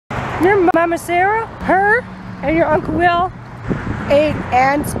Your Mama Sarah, her, and your Uncle Will ate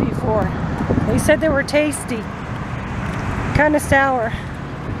ants before. They said they were tasty. Kind of sour.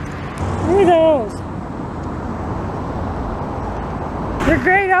 Look at those. Your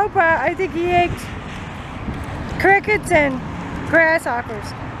great Opa, I think he ate crickets and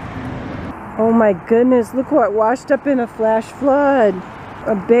grasshoppers. Oh my goodness, look what washed up in a flash flood.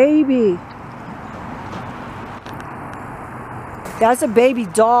 A baby. That's a baby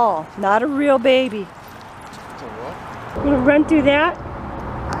doll, not a real baby. You gonna run through that?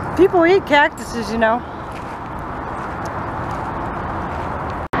 People eat cactuses, you know.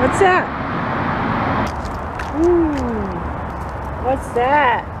 What's that? Ooh. What's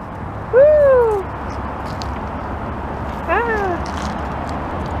that? Woo! Ah!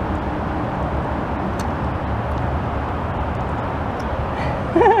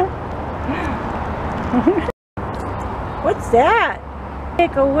 What's that?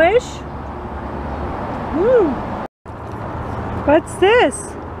 Make a wish? Woo! What's this?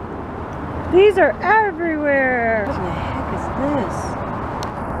 These are everywhere. What the heck is this?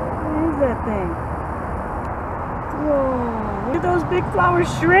 What is that thing? Whoa! Look at those big flowers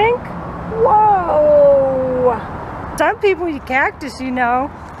shrink. Whoa! Some people eat cactus, you know.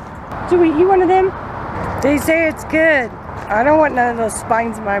 Should we eat one of them? They say it's good. I don't want none of those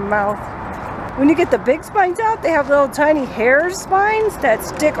spines in my mouth. When you get the big spines out, they have little tiny hair spines that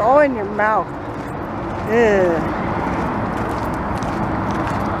stick all in your mouth. Ugh.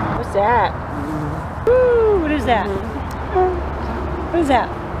 What's that? Woo! What is that? What is that?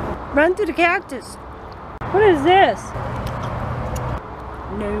 Run through the cactus. What is this?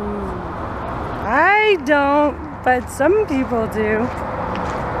 No. I don't, but some people do.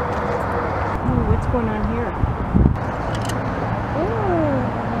 Ooh, what's going on here?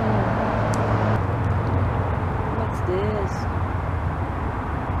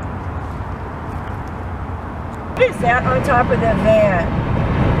 What is that on top of that van?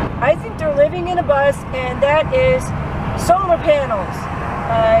 I think they're living in a bus, and that is solar panels.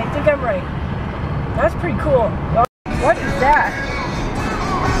 I think I'm right. That's pretty cool. What is that?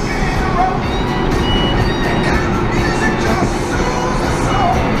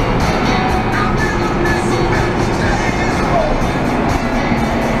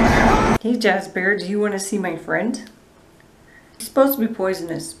 Hey Jazz Bear, do you want to see my friend? He's supposed to be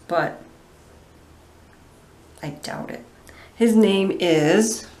poisonous, but I doubt it. His name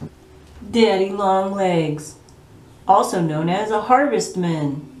is Daddy Longlegs, also known as a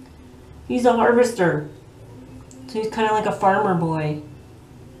harvestman. He's a harvester, so he's kind of like a farmer boy.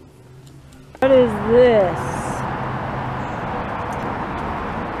 What is this?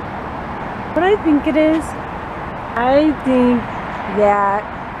 What I think it is? I think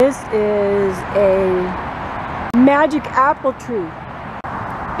that this is a magic apple tree.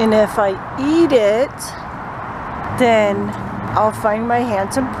 And if I eat it, then I'll find my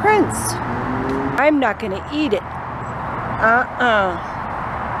handsome prince. I'm not gonna eat it.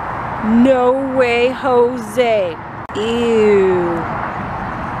 No way, Jose. Ew.